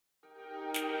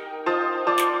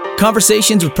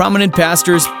conversations with prominent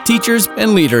pastors, teachers,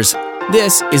 and leaders.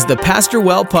 This is the Pastor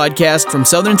Well podcast from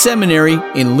Southern Seminary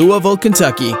in Louisville,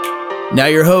 Kentucky. Now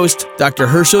your host, Dr.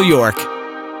 Herschel York.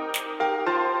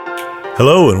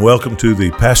 Hello and welcome to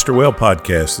the Pastor Well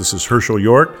podcast. This is Herschel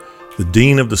York, the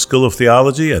Dean of the School of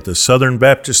Theology at the Southern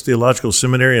Baptist Theological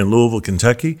Seminary in Louisville,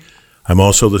 Kentucky. I'm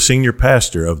also the senior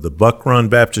pastor of the Buck Run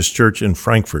Baptist Church in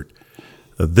Frankfort.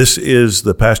 This is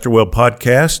the Pastor Well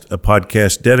podcast, a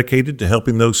podcast dedicated to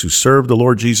helping those who serve the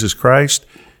Lord Jesus Christ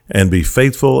and be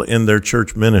faithful in their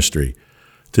church ministry.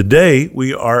 Today,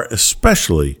 we are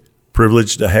especially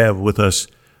privileged to have with us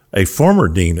a former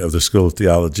dean of the School of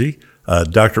Theology,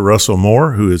 Dr. Russell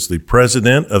Moore, who is the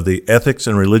president of the Ethics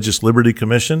and Religious Liberty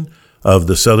Commission of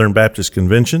the Southern Baptist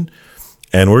Convention.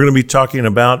 And we're going to be talking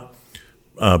about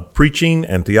preaching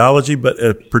and theology,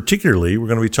 but particularly we're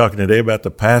going to be talking today about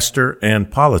the pastor and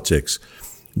politics.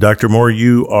 Dr. Moore,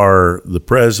 you are the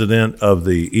president of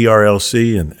the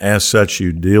ERLC, and as such,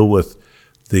 you deal with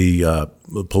the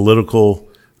political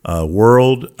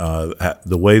world,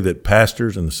 the way that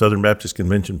pastors and the Southern Baptist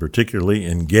Convention particularly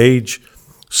engage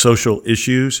social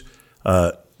issues.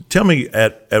 Tell me,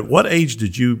 at what age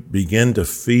did you begin to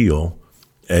feel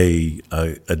a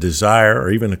desire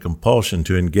or even a compulsion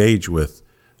to engage with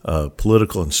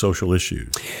political and social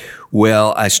issues?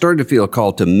 Well, I started to feel a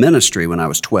call to ministry when I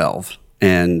was 12.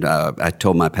 And I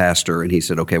told my pastor, and he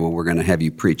said, okay, well, we're going to have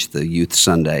you preach the Youth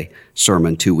Sunday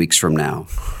sermon 2 weeks from now.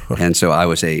 And so I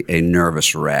was a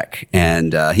nervous wreck.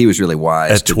 And he was really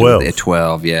wise. At 12? At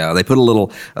 12, yeah. They put a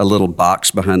little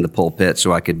box behind the pulpit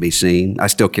so I could be seen. I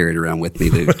still carry it around with me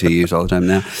to use all the time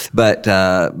now. But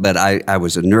I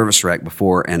was a nervous wreck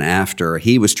before and after.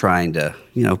 He was trying to,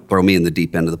 throw me in the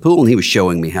deep end of the pool, and he was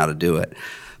showing me how to do it.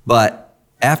 But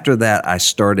after that, I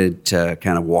started to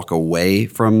kind of walk away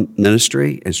from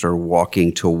ministry and started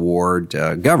walking toward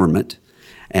government.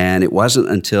 And it wasn't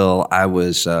until I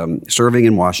was serving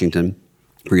in Washington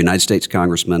for United States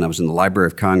congressmen. I was in the Library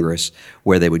of Congress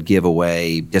where they would give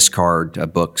away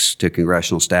discard books to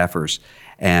congressional staffers.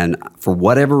 And for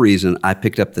whatever reason, I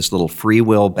picked up this little Free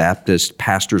Will Baptist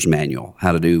pastor's manual,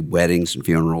 how to do weddings and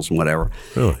funerals and whatever.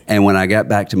 Really? And when I got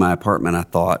back to my apartment, I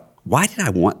thought, why did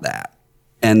I want that?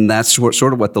 And that's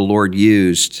sort of what the Lord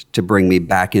used to bring me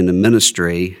back into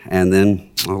ministry. And then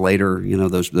later,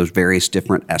 those various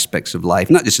different aspects of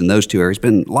life, not just in those two areas, but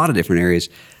in a lot of different areas,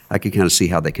 I could kind of see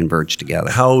how they converge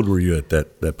together. How old were you at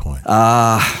that point?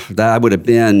 That would have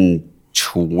been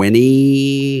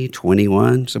 20,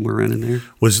 21, somewhere around in there.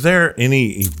 Was there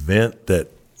any event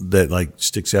that like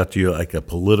sticks out to you, like a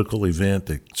political event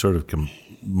that sort of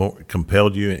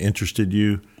compelled you and interested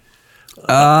you?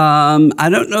 I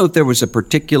don't know if there was a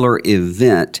particular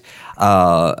event.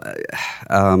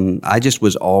 I just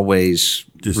was always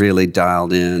really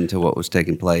dialed into what was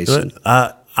taking place.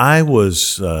 I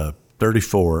was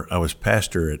 34. I was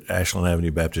pastor at Ashland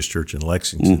Avenue Baptist Church in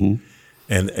Lexington,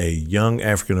 and a young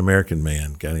African-American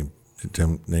man,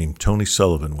 named Tony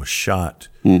Sullivan, was shot.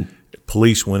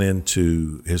 Police went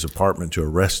into his apartment to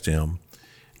arrest him,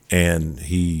 and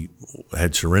he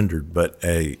had surrendered. But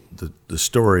the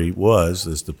story was,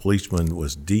 as the policeman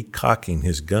was decocking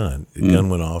his gun, the gun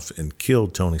went off and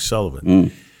killed Tony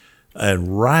Sullivan.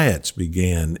 And riots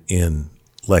began in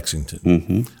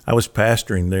Lexington. I was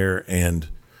pastoring there, and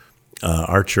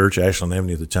our church, Ashland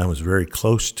Avenue at the time, was very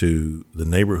close to the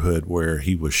neighborhood where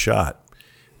he was shot,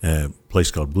 a place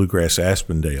called Bluegrass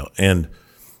Aspendale. And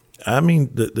I mean,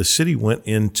 the city went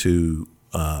into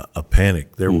a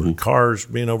panic. There were cars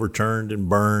being overturned and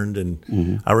burned,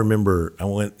 and I remember I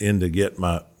went in to get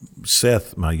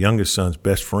Seth, my youngest son's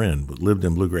best friend, lived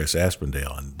in Bluegrass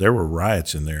Aspendale, and there were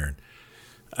riots in there.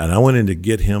 And I went in to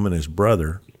get him and his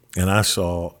brother, and I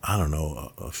saw,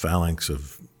 a phalanx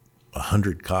of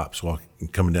 100 cops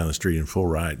coming down the street in full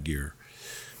riot gear.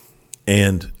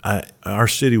 And our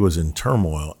city was in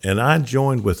turmoil, and I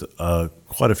joined with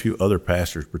quite a few other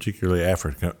pastors, particularly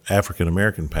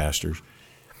African-American pastors.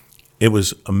 It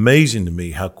was amazing to me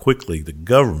how quickly the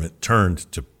government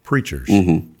turned to preachers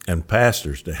and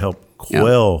pastors to help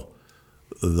quell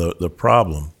the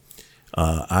problem.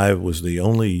 I was the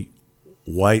only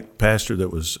white pastor that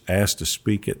was asked to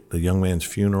speak at the young man's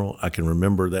funeral. I can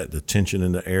remember that, the tension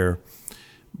in the air.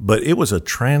 But it was a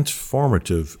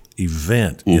transformative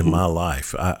event in my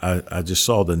life. I just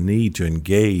saw the need to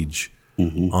engage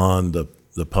on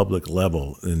the public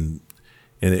level, and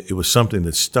it was something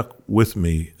that stuck with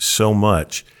me so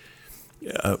much.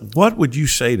 What would you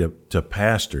say to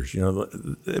pastors?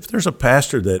 If there's a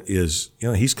pastor that is,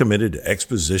 he's committed to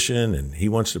exposition and he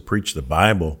wants to preach the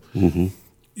Bible,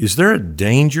 is there a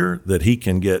danger that he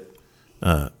can get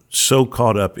so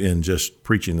caught up in just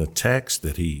preaching the text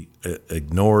that he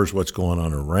ignores what's going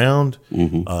on around?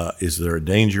 Is there a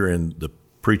danger in the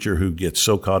preacher who gets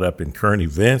so caught up in current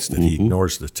events that he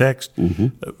ignores the text?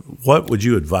 What would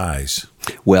you advise?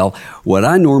 Well, what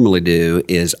I normally do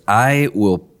is I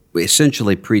will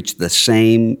essentially preach the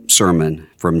same sermon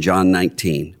from John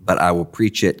 19, but I will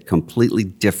preach it completely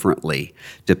differently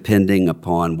depending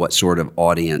upon what sort of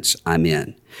audience I'm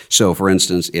in. So, for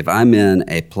instance, if I'm in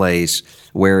a place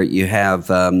where you have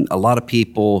a lot of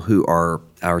people who are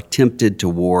tempted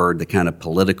toward the kind of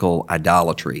political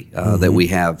idolatry that we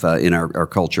have in our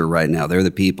culture right now. They're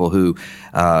the people who,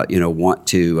 want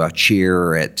to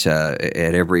cheer at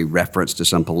every reference to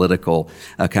some political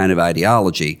kind of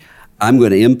ideology. I'm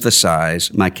going to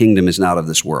emphasize my kingdom is not of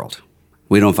this world.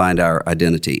 We don't find our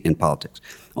identity in politics.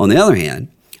 On the other hand,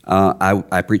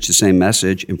 I preach the same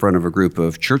message in front of a group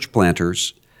of church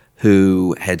planters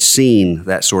who had seen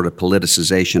that sort of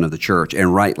politicization of the church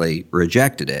and rightly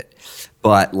rejected it.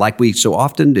 But like we so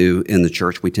often do in the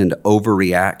church, we tend to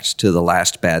overreact to the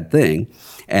last bad thing.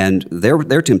 And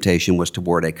their temptation was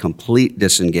toward a complete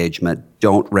disengagement,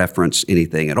 don't reference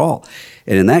anything at all.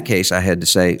 And in that case, I had to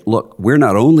say, look, we're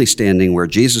not only standing where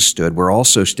Jesus stood, we're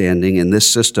also standing in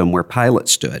this system where Pilate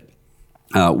stood,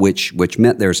 which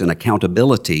meant there's an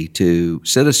accountability to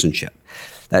citizenship.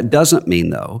 That doesn't mean,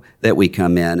 though, that we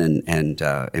come in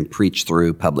and preach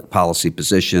through public policy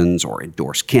positions or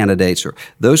endorse candidates or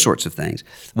those sorts of things.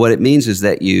 What it means is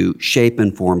that you shape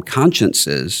and form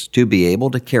consciences to be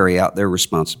able to carry out their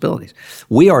responsibilities.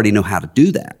 We already know how to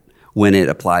do that when it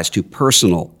applies to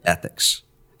personal ethics.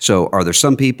 So are there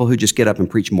some people who just get up and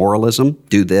preach moralism,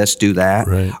 do this, do that?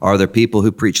 Right. Are there people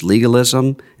who preach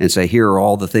legalism and say, here are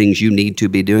all the things you need to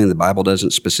be doing the Bible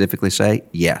doesn't specifically say?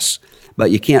 Yes.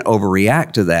 But you can't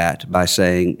overreact to that by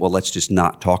saying, well, let's just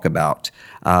not talk about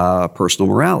personal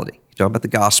morality. You talk about the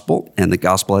gospel, and the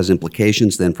gospel has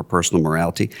implications then for personal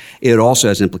morality. It also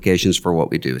has implications for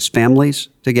what we do as families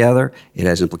together. It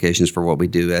has implications for what we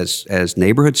do as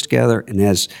neighborhoods together, and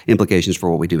has implications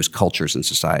for what we do as cultures and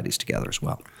societies together as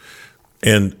well.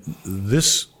 And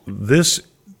this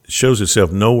shows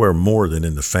itself nowhere more than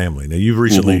in the family. Now, you've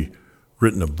recently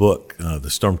written a book, The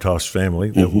Storm-Tossed Family,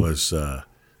 that was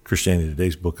Christianity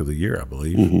Today's Book of the Year, I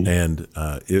believe, and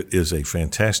it is a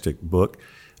fantastic book.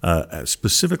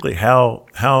 Specifically,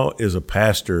 how is a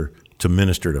pastor to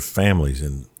minister to families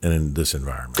in this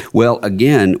environment? Well,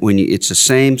 again, it's the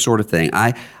same sort of thing.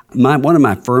 One of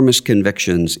my firmest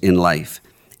convictions in life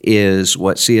is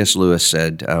what C.S. Lewis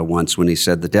said once when he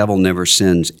said, the devil never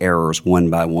sends errors one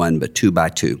by one, but two by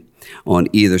two on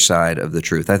either side of the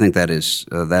truth. I think that is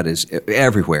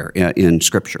everywhere in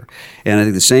Scripture. And I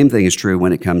think the same thing is true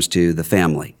when it comes to the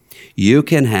family. You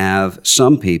can have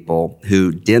some people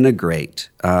who denigrate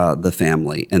the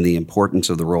family and the importance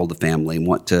of the role of the family and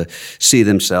want to see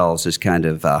themselves as kind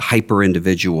of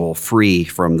hyper-individual, free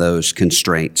from those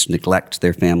constraints, neglect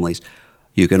their families.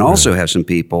 You can also have some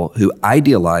people who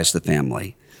idealize the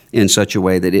family in such a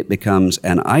way that it becomes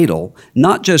an idol,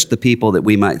 not just the people that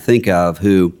we might think of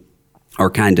who are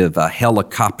kind of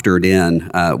helicoptered in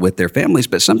with their families,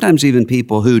 but sometimes even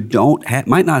people who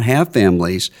might not have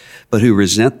families, but who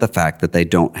resent the fact that they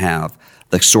don't have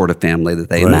the sort of family that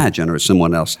they imagine or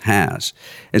someone else has.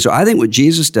 And so I think what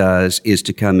Jesus does is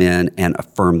to come in and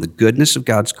affirm the goodness of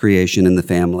God's creation in the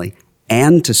family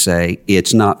and to say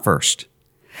it's not first.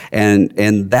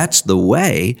 And that's the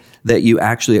way that you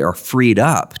actually are freed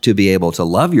up to be able to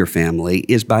love your family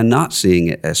is by not seeing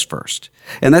it as first.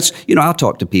 And that's, I'll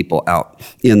talk to people out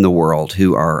in the world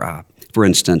who are, for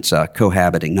instance,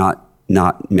 cohabiting,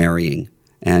 not marrying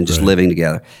and just living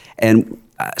together. And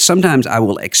sometimes I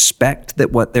will expect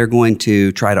that what they're going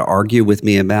to try to argue with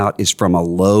me about is from a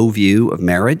low view of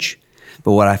marriage.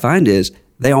 But what I find is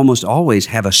they almost always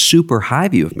have a super high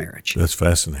view of marriage. That's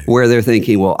fascinating. Where they're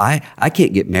thinking, well, I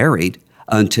can't get married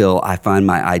until I find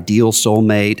my ideal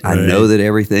soulmate. I know that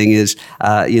everything is,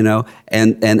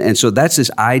 and so that's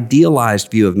this idealized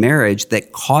view of marriage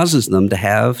that causes them to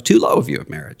have too low a view of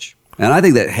marriage. And I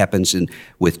think that happens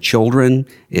with children.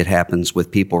 It happens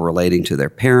with people relating to their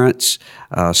parents.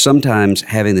 Sometimes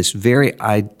having this very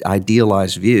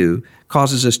idealized view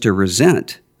causes us to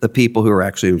resent the people who are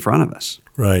actually in front of us.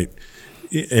 Right.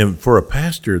 And for a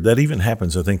pastor, that even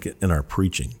happens, I think, in our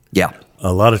preaching. Yeah.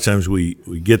 A lot of times we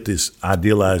get this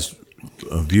idealized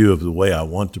view of the way I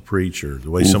want to preach or the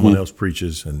way someone else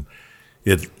preaches, and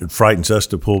it frightens us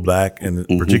to pull back, and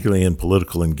particularly in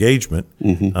political engagement,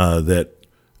 that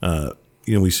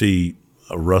we see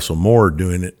Russell Moore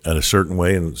doing it at a certain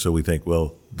way, and so we think,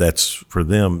 well, that's for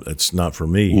them, that's not for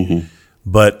me.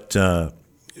 But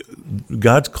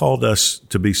God's called us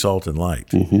to be salt and light.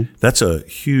 Mm-hmm. That's a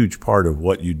huge part of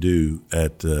what you do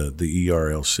at the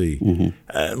ERLC.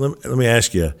 Mm-hmm. Let me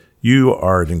ask you, you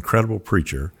are an incredible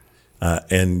preacher,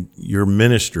 and your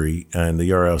ministry and the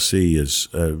ERLC is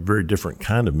a very different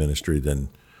kind of ministry than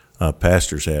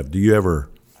pastors have. Do you ever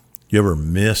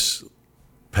miss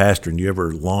pastoring? Do you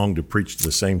ever long to preach to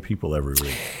the same people every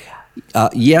week?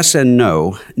 Yes and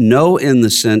no. No, in the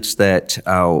sense that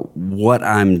what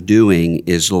I'm doing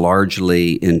is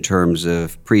largely in terms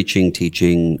of preaching,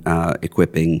 teaching,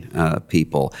 equipping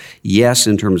people. Yes,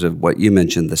 in terms of what you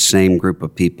mentioned, the same group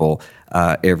of people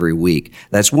every week.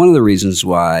 That's one of the reasons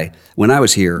why, when I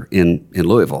was here in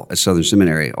Louisville at Southern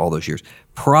Seminary all those years,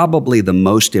 probably the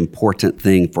most important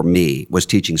thing for me was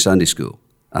teaching Sunday school.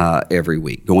 Every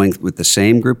week, going with the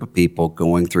same group of people,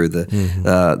 going through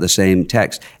the same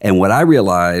text. And what I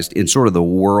realized in sort of the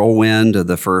whirlwind of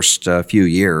the first few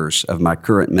years of my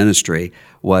current ministry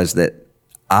was that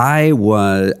I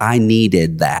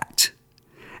needed that.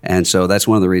 And so that's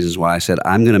one of the reasons why I said,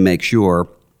 I'm going to make sure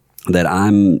that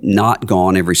I'm not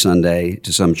gone every Sunday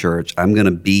to some church. I'm going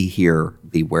to be here,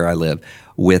 be where I live,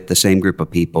 with the same group of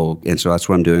people. And so that's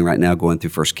what I'm doing right now, going through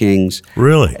 1 Kings.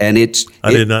 Really? And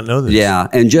I did not know this. Yeah.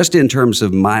 And just in terms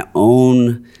of my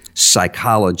own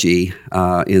psychology,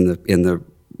 in the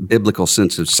biblical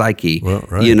sense of psyche, well,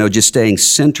 right. Just staying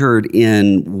centered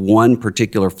in one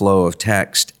particular flow of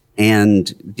text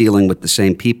and dealing with the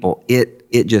same people, it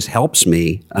just helps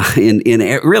me in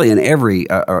every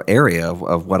area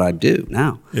of what I do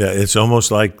now. Yeah, it's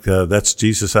almost like that's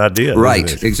Jesus' idea,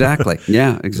 right? Exactly.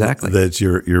 Yeah, exactly. That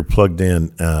you're plugged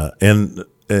in. And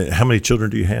how many children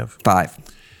do you have? 5.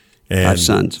 And 5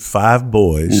 sons. 5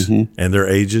 boys, and their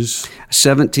ages?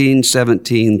 17,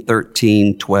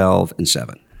 13, 12, and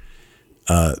 7.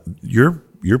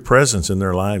 Your presence in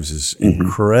their lives is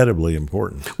incredibly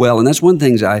important. Well, and that's one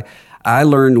thing I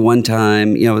learned one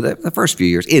time, the first few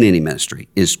years in any ministry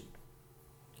is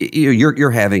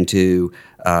you're having to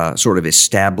sort of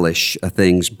establish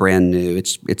things brand new.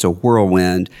 It's a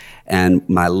whirlwind. And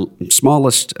my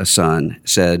smallest son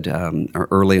said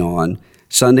early on,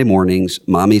 Sunday mornings,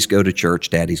 mommies go to church,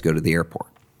 daddies go to the airport.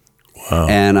 Wow.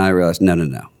 And I realized, no,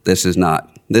 this is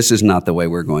not the way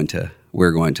we're going to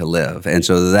live. And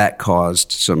so that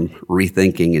caused some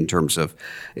rethinking in terms of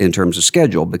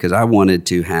schedule, because I wanted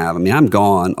to have, I'm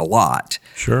gone a lot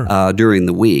during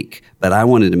the week, but I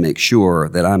wanted to make sure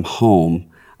that I'm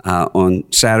home on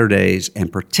Saturdays,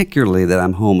 and particularly that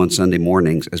I'm home on Sunday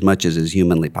mornings as much as is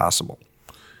humanly possible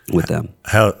with them.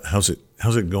 How's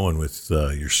it going with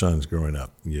your sons growing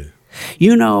up? Yeah.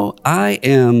 I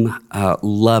am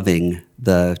loving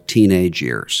the teenage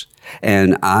years.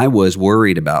 And I was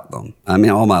worried about them.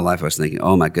 All my life I was thinking,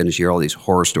 oh my goodness, you hear all these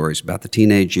horror stories about the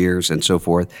teenage years and so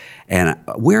forth. And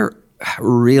we're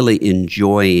really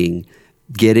enjoying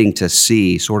getting to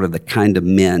see sort of the kind of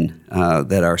men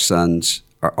that our sons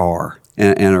are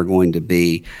and are going to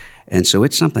be. And so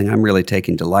it's something I'm really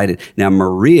taking delight in. Now,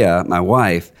 Maria, my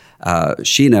wife,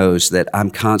 she knows that I'm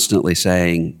constantly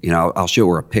saying, I'll show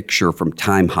her a picture from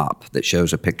Time Hop that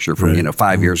shows a picture from,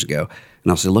 5 years ago. And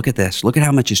I'll say, look at this. Look at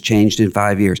how much has changed in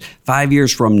 5 years. 5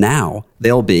 years from now,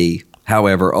 they'll be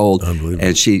however old. Unbelievable.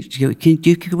 And she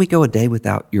can we go a day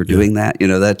without your doing that?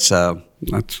 That's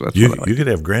you could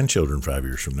have grandchildren 5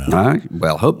 years from now.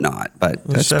 Well, hope not, but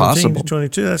that's 17 possible. To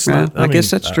 22, that's not. I guess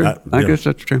that's true. I guess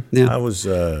that's true. Yeah. I was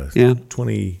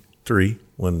 23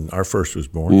 when our first was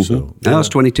born. So I was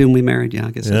 22 when we married. Yeah,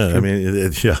 I guess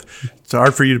that's true. It's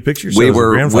hard for you to picture yourself as a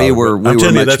grandfather. We were much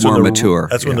more mature.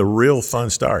 That's when the real fun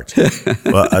starts.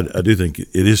 Well, I do think it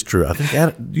is true.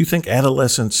 Do you think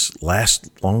adolescence lasts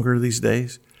longer these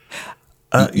days?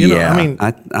 I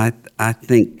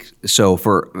think so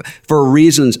for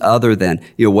reasons other than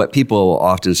what people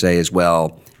often say is,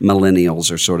 well,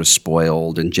 millennials are sort of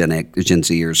spoiled and Gen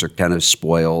Zers are kind of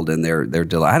spoiled and they're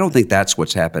I don't think that's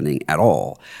what's happening at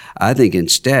all. I think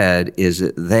instead is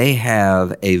that they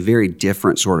have a very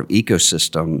different sort of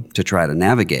ecosystem to try to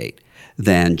navigate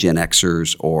than Gen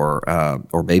Xers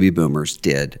or baby boomers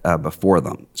did before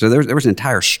them. So there was an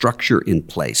entire structure in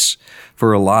place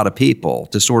for a lot of people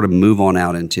to sort of move on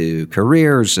out into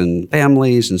careers and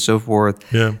families and so forth.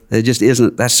 Yeah. It just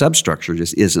isn't, that substructure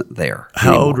just isn't there. How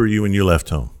anymore. old were you when you left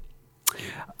home?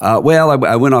 I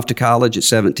went off to college at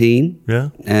 17. Yeah.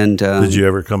 And did you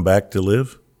ever come back to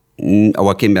live?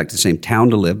 I came back to the same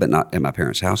town to live, but not at my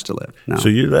parents' house to live. No. So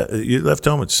you left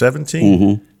home at 17?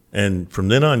 Mm-hmm. And from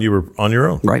then on, you were on your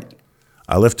own. Right.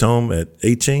 I left home at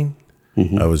 18.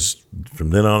 Mm-hmm. I was from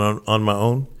then on my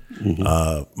own.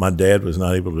 Mm-hmm. My dad was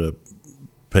not able to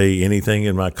pay anything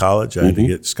in my college. I had to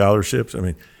get scholarships.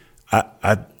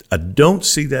 I I don't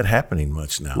see that happening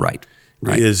much now. Right.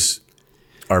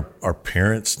 Are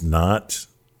parents not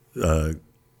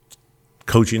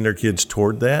coaching their kids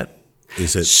toward that?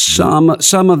 Is it some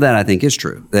of that? I think is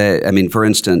true. For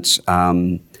instance,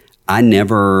 I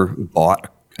never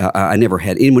bought. I never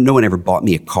had anyone. No one ever bought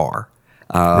me a car.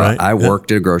 I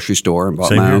worked at a grocery store and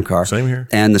bought my own car. Same here.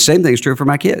 And the same thing is true for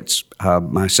my kids.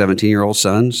 My 17-year-old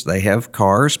sons, they have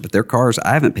cars, but their cars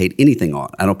I haven't paid anything on.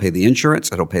 I don't pay the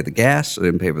insurance. I don't pay the gas. I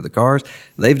didn't pay for the cars.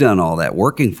 They've done all that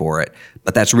working for it,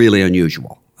 but that's really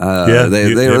unusual. They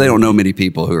don't know many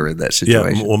people who are in that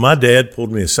situation. Yeah. Well, my dad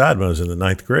pulled me aside when I was in the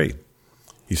 9th grade.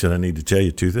 He said, I need to tell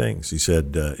you 2 things. He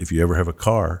said, if you ever have a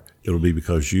car, it'll be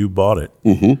because you bought it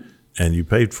and you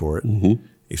paid for it. Mm-hmm.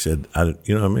 He said,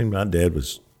 my dad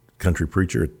was a country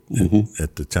preacher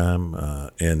at the time,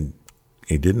 and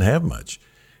he didn't have much.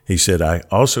 He said, I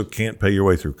also can't pay your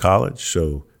way through college,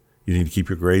 so you need to keep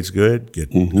your grades good,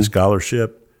 get a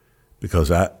scholarship, because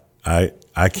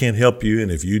I can't help you,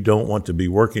 and if you don't want to be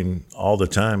working all the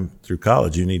time through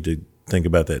college, you need to think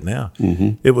about that now.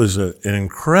 Mm-hmm. It was an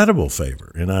incredible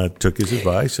favor, and I took his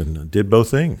advice and did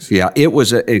both things. Yeah, it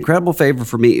was an incredible favor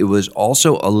for me. It was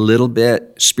also a little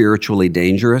bit spiritually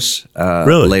dangerous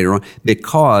later on,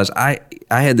 because I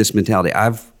had this mentality.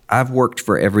 I've worked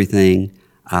for everything.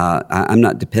 I'm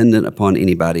not dependent upon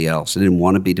anybody else. I didn't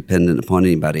want to be dependent upon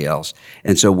anybody else.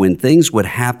 And so when things would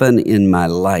happen in my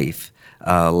life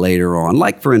later on,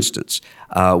 like for instance,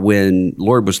 when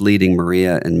Lord was leading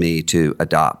Maria and me to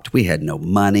adopt, we had no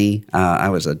money. I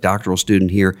was a doctoral student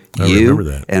here. Remember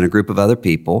that. And a group of other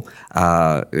people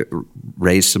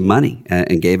raised some money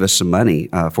and gave us some money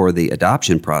for the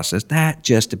adoption process. That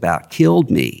just about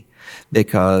killed me,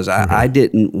 because I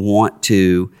didn't want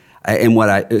to. And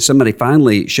what somebody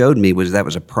finally showed me was that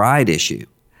was a pride issue.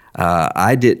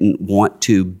 I didn't want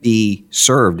to be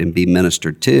served and be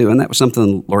ministered to, and that was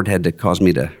something the Lord had to cause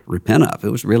me to repent of. It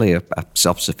was really a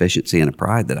self-sufficiency and a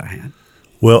pride that I had.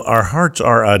 Well, our hearts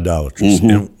are idolatrous,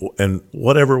 and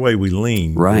whatever way we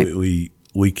lean,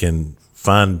 we can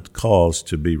find cause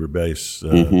to be rebellious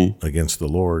against the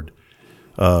Lord.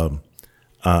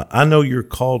 I know you're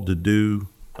called to do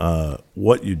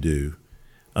what you do,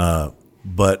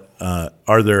 but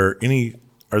are there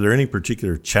any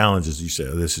particular challenges you say,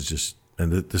 this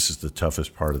is the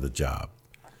toughest part of the job?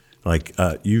 Like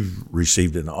you've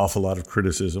received an awful lot of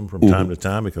criticism from time to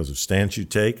time because of stance you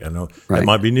take. I know that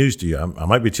might be news to you. I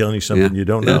might be telling you something you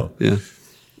don't know. Yeah.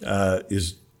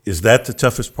 Is that the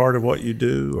toughest part of what you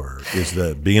do, or is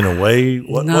the being away?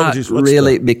 Not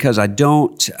really, because I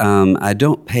don't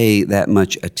pay that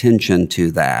much attention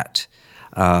to that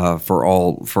for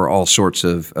all sorts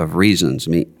of reasons.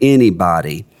 I mean,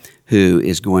 anybody who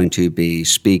is going to be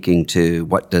speaking to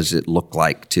what does it look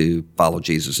like to follow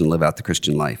Jesus and live out the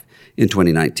Christian life in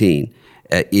 2019.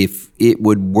 If it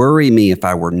would worry me if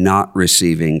I were not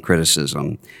receiving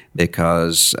criticism,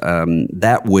 because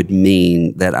that would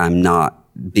mean that I'm not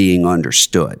being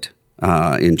understood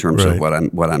in terms of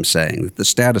what I'm saying. The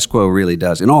status quo really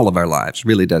does, in all of our lives,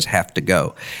 really does have to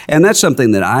go. And that's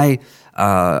something that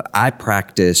I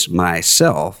practice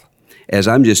myself. As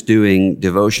I'm just doing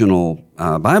devotional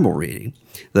Bible reading,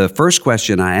 the first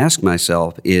question I ask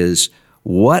myself is,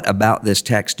 what about this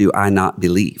text do I not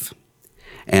believe?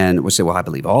 And we'll say, well, I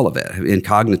believe all of it. And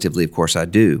cognitively, of course, I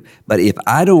do. But if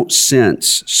I don't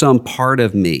sense some part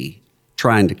of me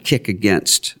trying to kick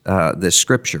against this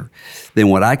scripture, then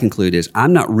what I conclude is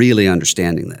I'm not really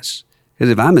understanding this. Because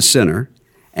if I'm a sinner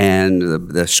and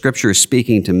the scripture is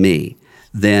speaking to me,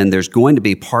 then there's going to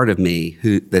be part of me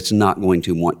that's not going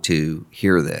to want to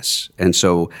hear this. And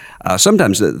so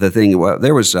sometimes the thing,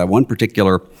 there was one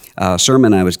particular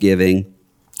sermon I was giving,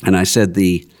 and I said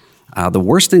the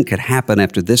worst thing could happen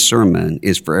after this sermon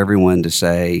is for everyone to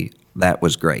say, that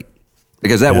was great.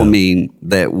 Because that will mean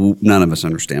that none of us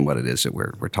understand what it is that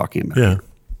we're talking about. Yeah.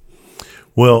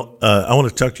 Well, I want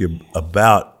to talk to you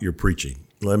about your preaching.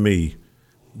 Let me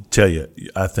tell you,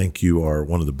 I think you are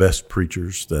one of the best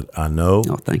preachers that I know.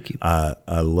 Oh, thank you.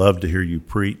 I love to hear you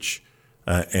preach,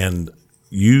 and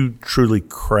you truly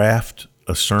craft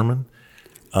a sermon.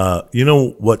 You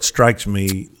know what strikes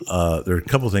me? There are a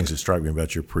couple of things that strike me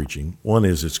about your preaching. One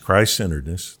is it's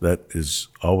Christ-centeredness. That is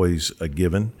always a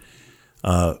given.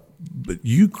 But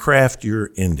you craft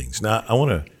your endings. Now, I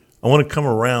want to come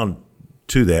around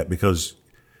to that, because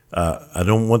I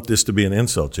don't want this to be an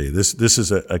insult to you. This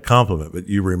is a compliment, but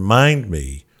you remind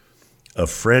me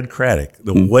of Fred Craddock,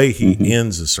 the way he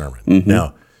ends a sermon.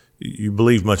 Now, you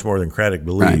believe much more than Craddock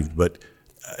believed, but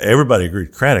everybody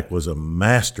agreed Craddock was a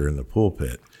master in the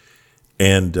pulpit.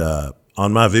 And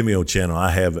on my Vimeo channel,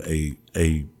 I have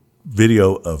a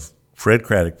video of Fred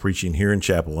Craddock preaching here in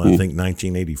chapel, I think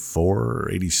 1984 or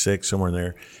 86, somewhere in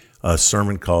there, a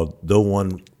sermon called "Though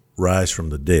One Rise from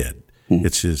the Dead."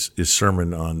 It's his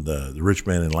sermon on the rich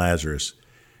man and Lazarus.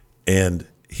 And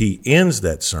he ends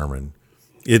that sermon.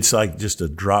 It's like just a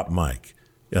drop mic.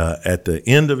 At the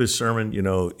end of his sermon,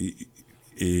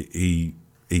 he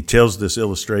tells this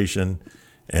illustration,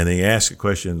 and he asks a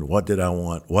question, what did I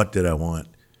want? What did I want?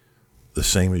 The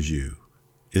same as you.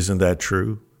 Isn't that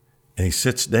true? And he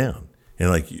sits down.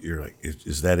 And you're like,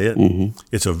 is that it? Mm-hmm.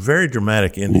 It's a very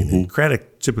dramatic ending. Mm-hmm. And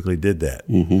Craddock typically did that.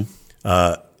 Mm-hmm.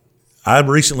 I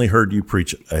recently heard you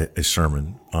preach a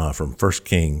sermon from 1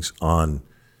 Kings on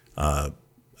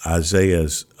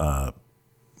Isaiah's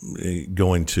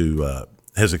going to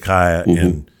Hezekiah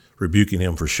and rebuking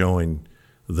him for showing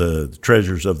the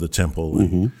treasures of the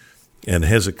temple, and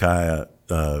Hezekiah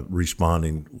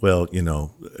responding, well,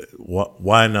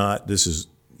 why not? This is,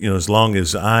 as long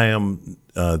as I am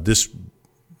this,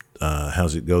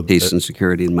 how's it go? Peace and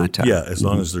security in my time. Yeah, as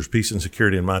long as there's peace and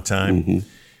security in my time.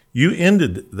 You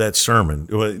ended that sermon.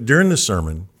 During the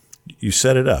sermon, you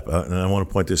set it up, and I want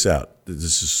to point this out.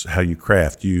 This is how you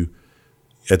craft.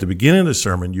 At the beginning of the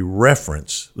sermon, you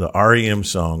reference the REM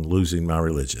song "Losing My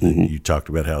Religion." And you talked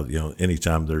about how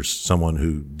anytime there's someone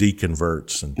who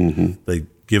deconverts and they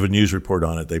give a news report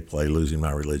on it, they play "Losing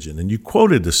My Religion," and you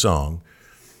quoted the song.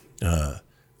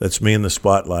 That's me in the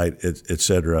spotlight, et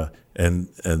cetera. And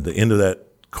the end of that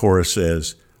chorus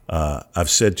says, "I've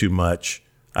said too much.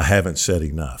 I haven't said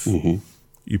enough."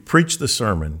 You preached the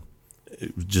sermon.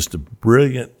 It was just a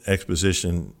brilliant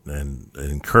exposition and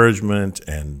encouragement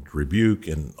and rebuke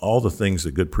and all the things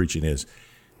that good preaching is.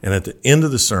 And at the end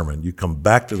of the sermon, you come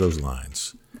back to those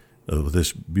lines with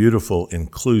this beautiful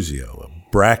inclusio, a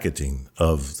bracketing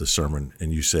of the sermon,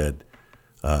 and you said,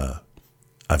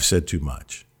 "I've said too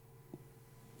much.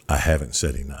 I haven't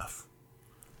said enough."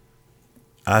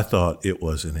 I thought it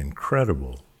was an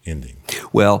incredible ending.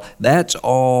 Well, that's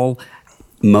all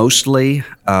mostly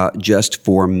just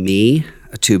for me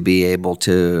to be able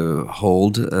to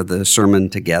hold the sermon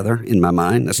together in my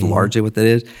mind. That's largely what that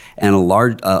is. And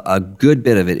a good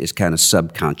bit of it is kind of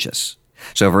subconscious.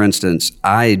 So, for instance,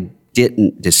 I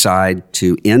didn't decide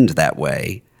to end that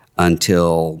way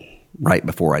until right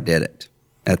before I did it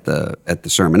at the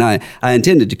sermon. I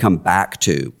intended to come back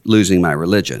to losing my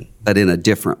religion, but in a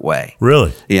different way.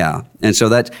 Really? Yeah. And so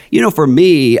that's, for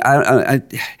me, I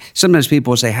sometimes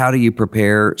people say, how do you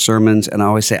prepare sermons? And I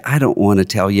always say, I don't want to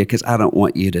tell you because I don't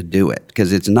want you to do it,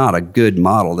 because it's not a good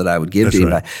model that I would give to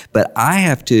anybody. Right. But I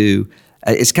have to,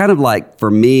 it's kind of like,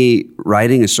 for me,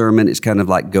 writing a sermon is kind of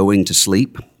like going to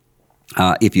sleep.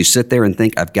 If you sit there and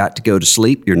think, I've got to go to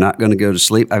sleep, you're not going to go to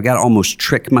sleep. I've got to almost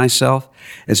trick myself.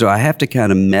 And so I have to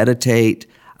kind of meditate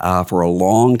for a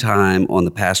long time on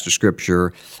the passage of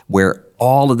Scripture where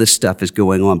all of this stuff is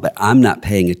going on, but I'm not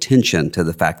paying attention to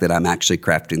the fact that I'm actually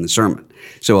crafting the sermon.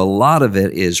 So a lot of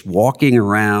it is walking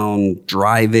around,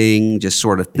 driving, just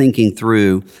sort of thinking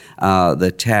through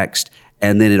the text,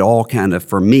 and then it all kind of,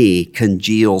 for me,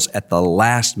 congeals at the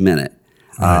last minute.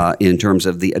 Right. In terms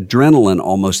of the adrenaline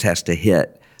almost has to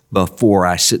hit before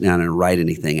I sit down and write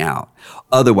anything out.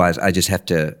 Otherwise, I just have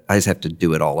to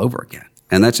do it all over again.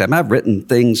 And I've written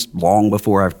things long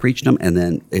before I've preached them, and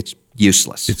then it's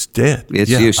useless. It's dead.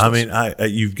 It's useless. I mean,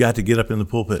 you've got to get up in the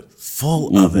pulpit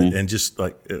full of it, and just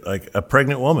like a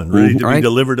pregnant woman ready to be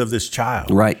delivered of this child.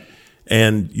 Right.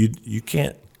 And you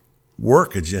can't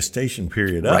work a gestation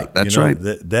period up. Right. That's right.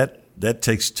 That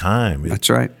takes time. That's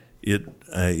right. It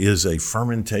is a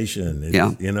fermentation,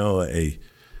 a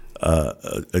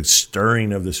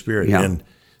stirring of the Spirit. Yeah. And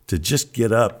to just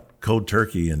get up cold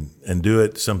turkey and do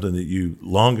it, something that you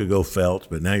long ago felt,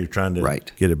 but now you're trying to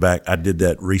get it back. I did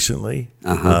that recently,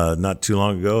 not too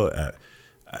long ago.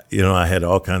 I had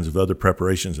all kinds of other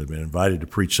preparations. I'd been invited to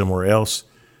preach somewhere else,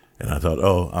 and I thought,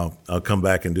 I'll come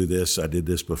back and do this. I did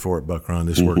this before at Buck Run.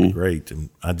 This worked great.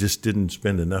 And I just didn't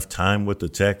spend enough time with the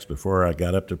text before I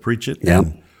got up to preach it. Yeah.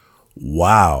 And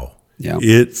wow. Yeah.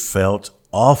 It felt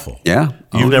awful. Yeah.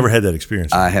 You've never had that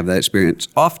experience. I have that experience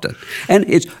often. And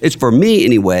it's for me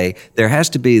anyway, there has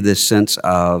to be this sense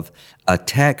of a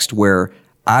text where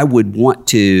I would want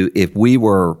to, if we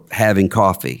were having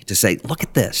coffee, to say, look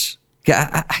at this.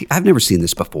 I've never seen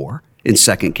this before in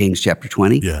 2 Kings chapter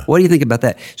 20. Yeah. What do you think about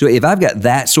that? So if I've got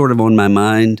that sort of on my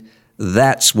mind,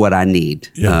 that's what I need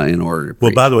in order to preach.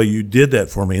 Well, by the way, you did that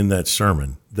for me in that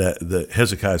sermon. The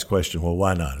Hezekiah's question, well,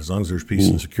 why not? As long as there's peace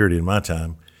and security in my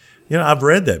time. I've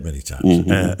read that many times.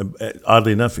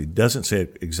 Oddly enough, he doesn't say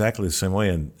it exactly the same way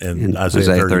in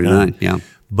Isaiah 39. Yeah.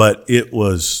 But it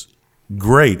was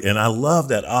great. And I love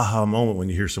that aha moment when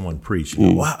you hear someone preach. You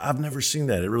go, wow, I've never seen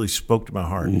that. It really spoke to my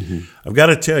heart. I've got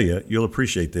to tell you, you'll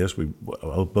appreciate this. We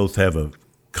both have a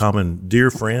common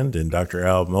dear friend in Dr.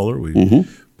 Al Mohler. We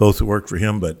both worked for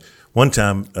him. But one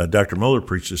time, Dr. Mohler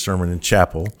preached a sermon in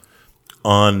chapel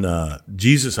on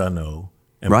Jesus I know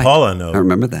and Paul I know. I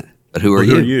remember that. But who are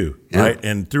you? Yeah. Right?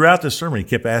 And throughout the sermon, he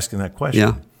kept asking that question.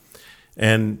 Yeah.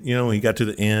 And, when he got to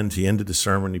the end, he ended the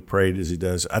sermon, he prayed as he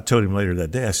does. I told him later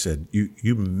that day, I said,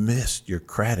 you missed your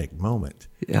Craddock moment.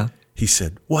 Yeah. He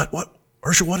said, what,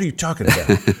 Herschel, what are you talking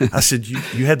about? I said,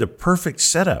 you had the perfect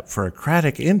setup for a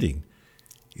Craddock ending.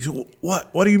 He said,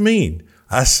 what do you mean?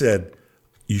 I said,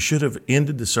 you should have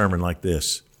ended the sermon like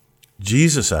this.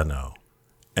 Jesus I know,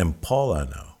 and Paul I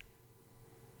know.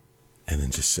 And then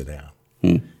just sit down.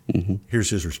 Here's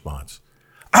his response.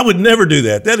 I would never do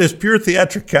that. That is pure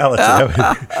theatricality.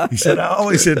 He said, I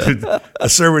always ended a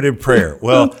sermon in prayer.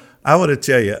 Well, I want to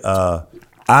tell you,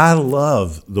 I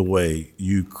love the way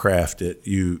you craft it.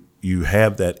 You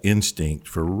have that instinct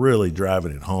for really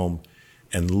driving it home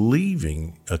and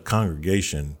leaving a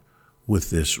congregation with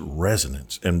this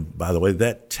resonance. And by the way,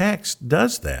 that text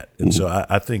does that. And so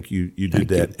I think you did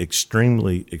that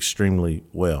extremely, extremely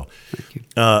well. Thank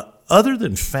you. Other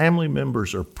than family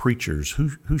members or preachers,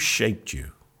 who shaped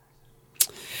you?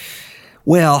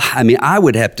 Well, I mean, I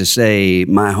would have to say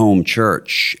my home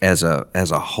church as a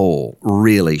whole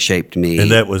really shaped me. And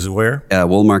that was where?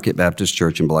 Woolmarket Baptist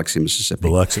Church in Biloxi, Mississippi.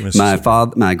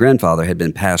 My grandfather had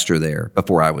been pastor there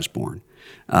before I was born.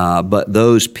 But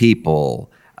those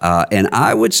people, and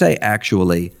I would say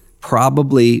actually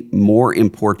probably more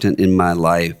important in my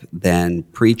life than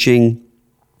preaching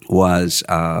was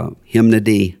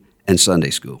hymnody and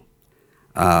Sunday school.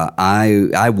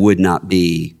 I would not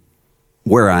be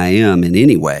where I am in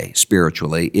any way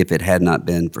spiritually if it had not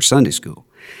been for Sunday school.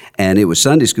 And it was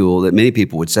Sunday school that many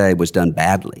people would say was done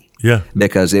badly. Yeah.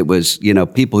 Because it was,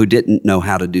 people who didn't know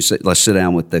how to let's sit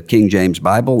down with the King James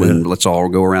Bible and let's all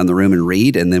go around the room and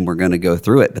read, and then we're going to go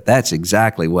through it. But that's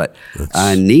exactly what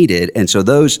I needed. And so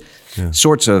those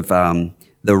sorts of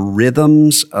the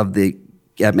rhythms of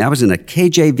I was in a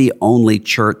KJV only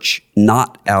church,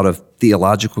 not out of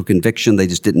theological conviction. They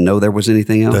just didn't know there was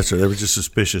anything else. That's right. They were just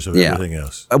suspicious of everything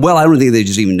else. Well, I don't think they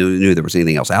just even knew there was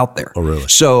anything else out there. Oh, really?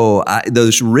 So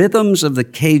those rhythms of the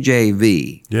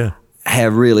KJV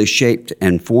have really shaped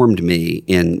and formed me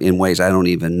in ways I don't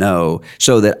even know,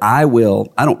 so that I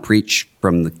don't preach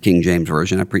from the King James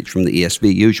Version. I preach from the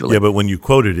ESV usually. Yeah, but when you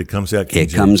quote it comes out King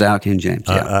James. It comes out King James,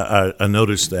 I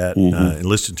noticed that and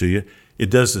listened to you. It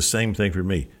does the same thing for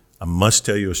me. I must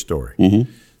tell you a story.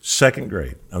 Second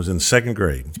grade. I was in second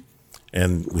grade,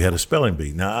 and we had a spelling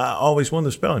bee. Now, I always won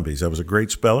the spelling bees. I was a great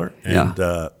speller, and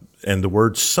the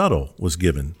word subtle was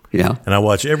given. Yeah. And I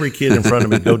watch every kid in front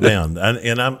of me go down.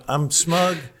 And I'm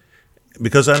smug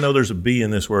because I know there's a B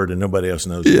in this word and nobody else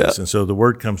knows this. And so the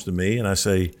word comes to me, and I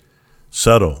say,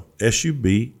 subtle,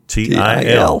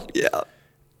 S-U-B-T-I-L. Yeah.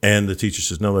 And the teacher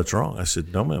says, no, that's wrong. I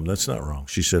said, no, ma'am, that's not wrong.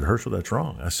 She said, Herschel, that's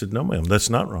wrong. I said, no, ma'am, that's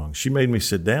not wrong. She made me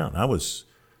sit down. I was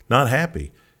not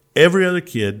happy. Every other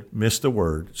kid missed a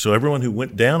word, so everyone who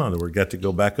went down on the word got to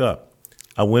go back up.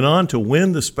 I went on to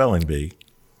win the spelling bee,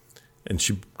 and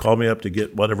she called me up to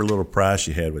get whatever little prize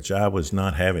she had, which I was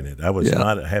not having it. I was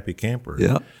not a happy camper.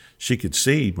 Yeah. She could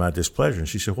see my displeasure, and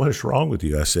she said, what is wrong with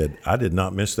you? I said, I did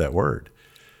not miss that word.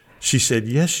 She said,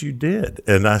 yes, you did.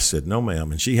 And I said, no,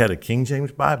 ma'am. And she had a King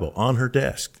James Bible on her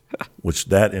desk, which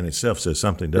that in itself says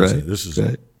something, doesn't it? This is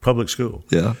a public school.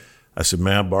 Yeah. I said,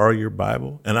 may I borrow your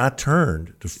Bible? And I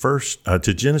turned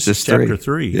to Genesis chapter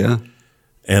 3. Yeah.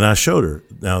 And I showed her.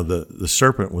 Now, the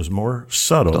serpent was more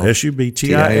subtle,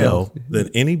 S-U-B-T-I-L,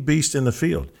 than any beast in the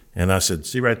field. And I said,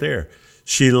 see right there.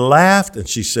 She laughed and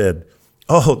she said,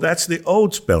 oh, that's the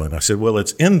old spelling. I said, well,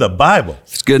 it's in the Bible.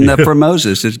 It's good enough for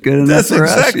Moses. It's good enough for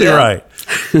us. That's exactly right.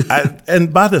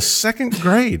 And by the second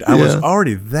grade, I was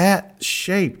already that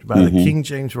shaped by the King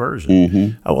James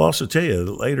Version. I will also tell you,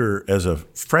 later, as a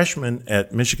freshman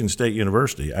at Michigan State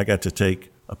University, I got to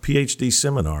take a PhD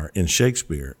seminar in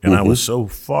Shakespeare, and I was so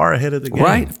far ahead of the game.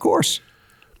 Right, of course.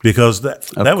 Because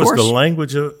that was the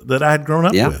language that I had grown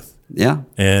up with. Yeah.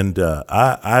 And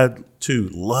I too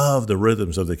love the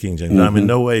rhythms of the King James. I'm in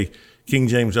no way King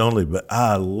James only, but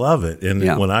I love it. And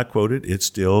when I quote it, it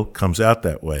still comes out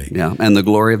that way. Yeah. And the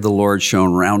glory of the Lord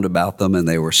shone round about them, and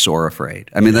they were sore afraid.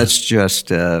 I mean, that's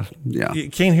just, You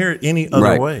can't hear it any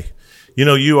other way.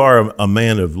 You are a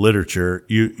man of literature.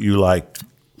 You liked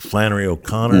Flannery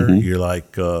O'Connor. You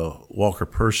like Walker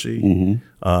Percy.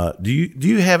 Do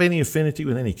you have any affinity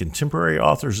with any contemporary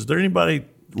authors? Is there anybody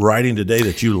writing today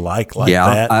that you like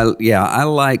yeah, that? I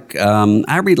like.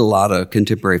 I read a lot of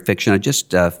contemporary fiction. I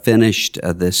just finished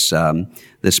this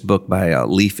book by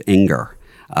Leif Enger,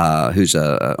 who's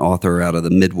an author out of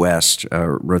the Midwest.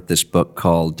 Wrote this book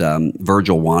called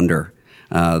Virgil Wander.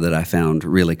 That I found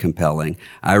really compelling.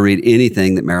 I read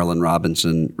anything that Marilynne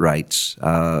Robinson writes,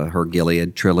 her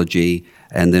Gilead trilogy,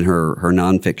 and then her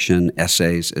nonfiction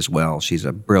essays as well. She's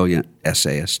a brilliant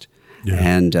essayist. Yeah.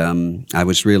 And I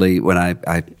was really, when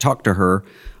I talked to her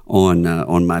on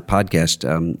my podcast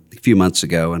a few months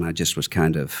ago, and I just was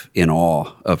kind of in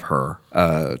awe of her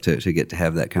to get to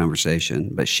have that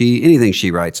conversation. But anything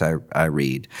she writes, I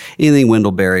read. Anything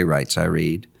Wendell Berry writes, I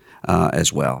read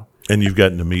as well. And you've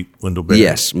gotten to meet Wendell Berry?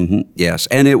 Yes, yes.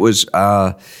 And it was,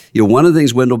 one of the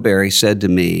things Wendell Berry said to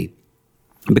me,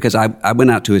 because I went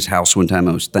out to his house one time.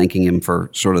 I was thanking him for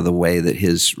sort of the way that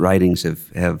his writings have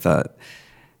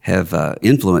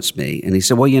influenced me. And he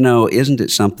said, well, isn't it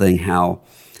something how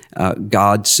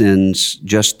God sends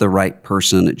just the right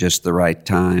person at just the right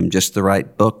time, just the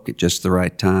right book at just the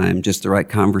right time, just the right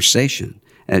conversation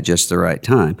at just the right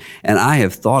time. And I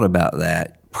have thought about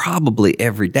that probably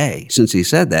every day since he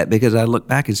said that, because I look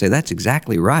back and say, that's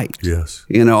exactly right. Yes.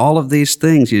 All of these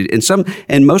things,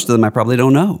 and most of them I probably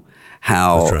don't know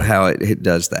how it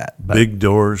does that. But big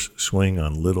doors swing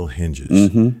on little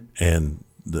hinges. And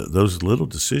those little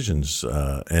decisions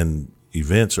and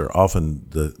events are often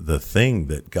the thing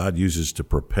that God uses to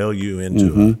propel you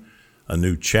into a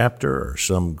new chapter or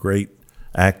some great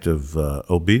act of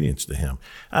obedience to Him.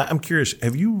 I'm curious,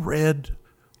 have you read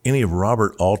any of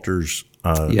Robert Alter's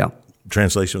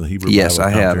translation of the Hebrew Bible? Yes, I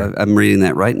have. I'm reading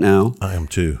that right now. I am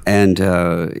too. And,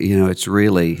 it's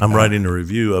really... I'm writing a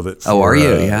review of it for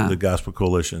the Gospel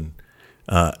Coalition,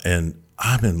 and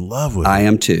I'm in love with it. I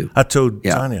am too. I told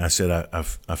Tanya, I said,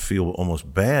 I feel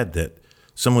almost bad that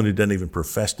someone who doesn't even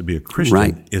profess to be a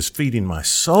Christian is feeding my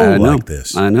soul like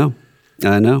this. I know.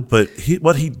 But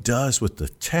what he does with the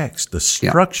text, the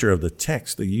structure of the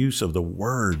text, the use of the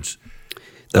words...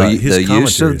 The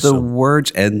use of the words,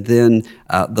 and then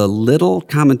the little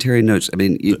commentary notes. I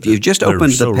mean, you've just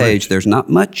opened the page. Rich. There's not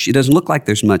much. It doesn't look like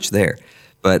there's much there,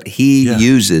 but he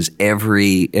uses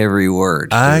every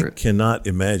word. I cannot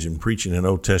imagine preaching an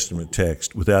Old Testament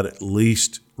text without at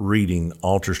least reading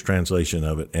Alter's translation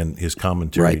of it and his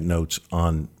commentary notes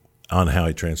on how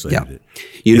he translated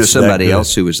it. Somebody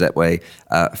else who was that way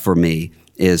for me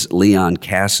is Leon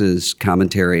Cass's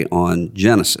commentary on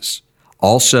Genesis.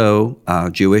 Also,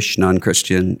 Jewish,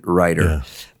 non-Christian writer,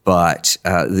 but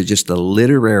just the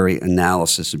literary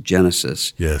analysis of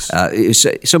Genesis. Yes.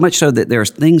 So much so that there are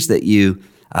things that you,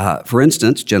 for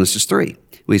instance, Genesis 3,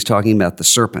 he's talking about the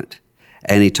serpent,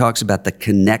 and he talks about the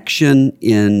connection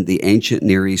in the ancient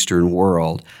Near Eastern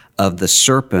world of the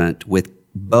serpent with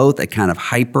both a kind of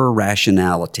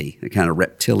hyper-rationality, a kind of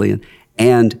reptilian,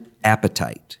 and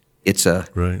appetite. It's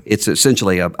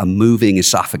essentially a moving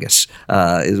esophagus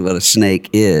is what a snake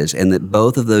is, and that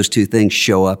both of those two things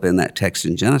show up in that text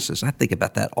in Genesis. I think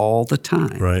about that all the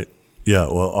time. Right. Yeah.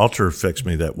 Well, Alter affects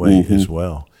me that way as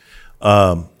well.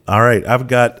 All right. I've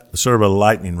got sort of a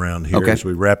lightning round here as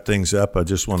we wrap things up. I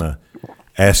just want to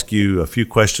ask you a few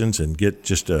questions and get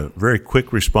just a very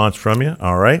quick response from you.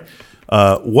 All right.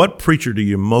 What preacher do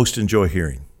you most enjoy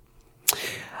hearing?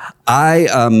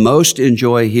 I most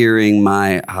enjoy hearing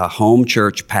my home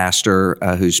church pastor,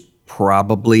 who's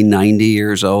probably 90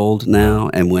 years old now,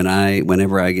 and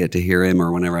whenever I get to hear him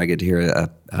or whenever I get to hear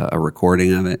a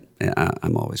recording of it,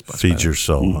 I'm always blessed. Feeds your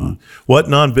soul. Huh? What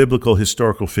non-biblical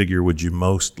historical figure would you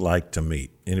most like to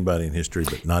meet? Anybody in history,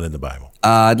 but not in the Bible.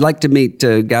 I'd like to meet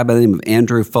a guy by the name of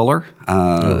Andrew Fuller,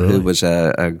 who was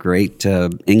a great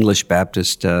English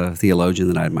Baptist theologian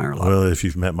that I admire a lot. Well, if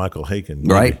you've met Michael Haken.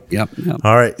 Maybe. Right, yep.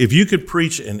 All right. If you could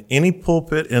preach in any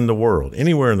pulpit in the world,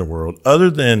 anywhere in the world, other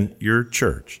than your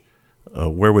church,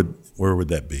 where would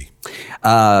that be?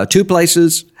 Two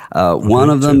places. One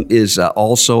of them is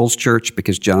All Souls Church,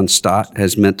 because John Stott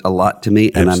has meant a lot to me,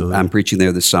 and I'm preaching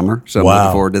there this summer, so I'm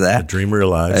looking forward to that. A dream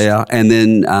realized. Yeah, and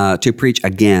then to preach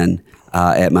again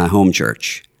at my home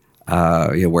church,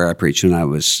 where I preached when I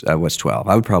was 12.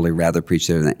 I would probably rather preach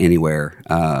there than anywhere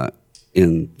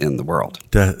in the world.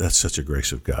 That's such a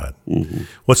grace of God. Mm-hmm.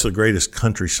 What's the greatest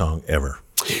country song ever?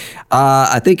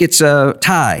 I think it's a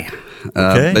tie.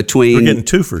 Between, we're getting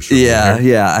twofers.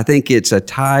 Yeah. I think it's a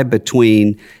tie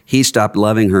between "He Stopped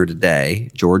Loving Her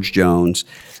Today," George Jones,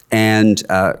 and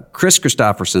Chris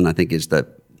Christopherson. I think is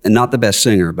not the best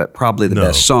singer, but probably the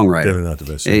best songwriter. Definitely not the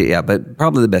best singer. Yeah, but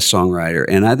probably the best songwriter.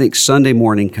 And I think "Sunday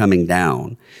Morning Coming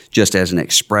Down," just as an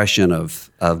expression of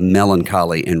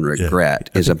melancholy and regret,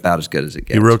 is about as good as it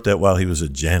gets. He wrote that while he was a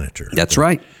janitor. That's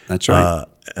right.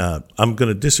 I'm going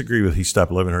to disagree with "He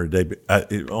Stopped Loving Her Today,"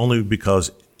 but only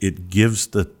because it gives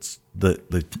the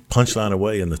punchline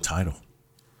away in the title.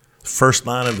 The first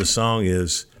line of the song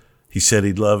is, "He said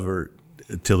he'd love her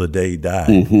till the day he died,"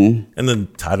 and the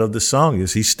title of the song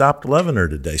is, "He stopped loving her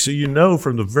today." So you know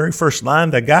from the very first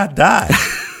line that guy died.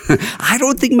 I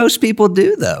don't think most people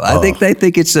do, though. I think they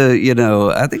think it's a,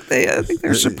 I think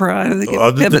they're surprised. I think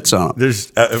it pivots on them.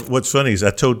 There's what's funny is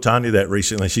I told Tanya that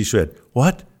recently. She said,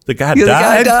 "What? The guy died?" The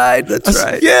guy died. That's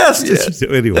right. Yes.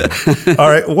 Anyway, all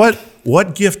right.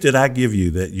 What gift did I give you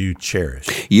that you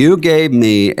cherish? You gave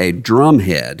me a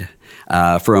drumhead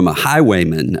from a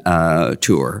Highwayman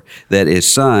tour that is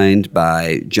signed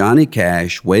by Johnny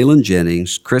Cash, Waylon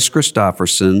Jennings, Chris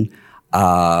Christopherson,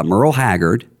 Merle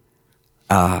Haggard,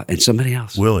 and somebody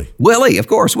else. Willie, of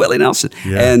course, Willie Nelson.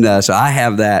 Yeah. And so I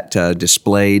have that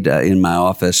displayed in my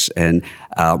office. And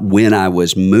when I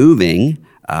was moving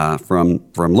from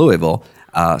Louisville,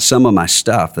 some of my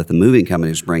stuff that the moving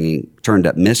company was bringing turned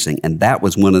up missing. And that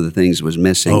was one of the things that was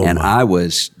missing. I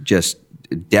was just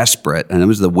desperate. And it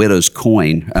was the widow's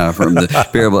coin from the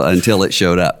parable until it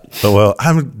showed up. Well,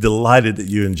 I'm delighted that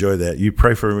you enjoy that. You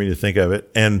pray for me to think of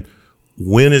it. And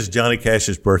when is Johnny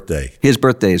Cash's birthday? His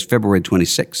birthday is February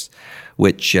 26th,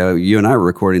 which you and I were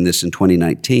recording this in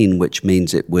 2019, which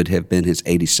means it would have been his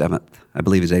 87th. I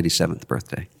believe his 87th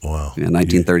birthday. Wow. Yeah,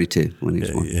 1932 when he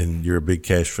was born. And you're a big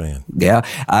Cash fan. Yeah,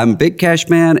 I'm a big Cash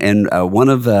fan. And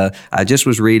I just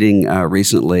was reading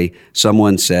recently,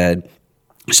 someone said,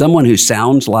 someone who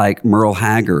sounds like Merle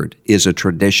Haggard is a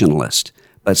traditionalist,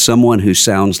 but someone who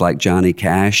sounds like Johnny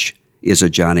Cash is a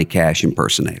Johnny Cash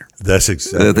impersonator. That's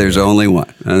exactly There's right. only one.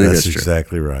 I think that's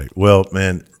exactly right. Well,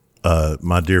 man,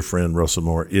 my dear friend Russell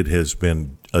Moore, it has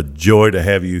been a joy to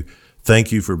have you.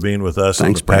 Thank you for being with us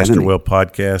on the Pastor Well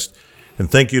podcast. And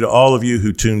thank you to all of you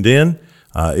who tuned in.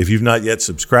 If you've not yet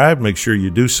subscribed, make sure you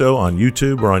do so on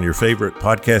YouTube or on your favorite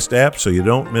podcast app so you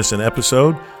don't miss an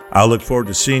episode. I'll look forward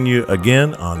to seeing you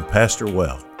again on Pastor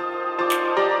Well.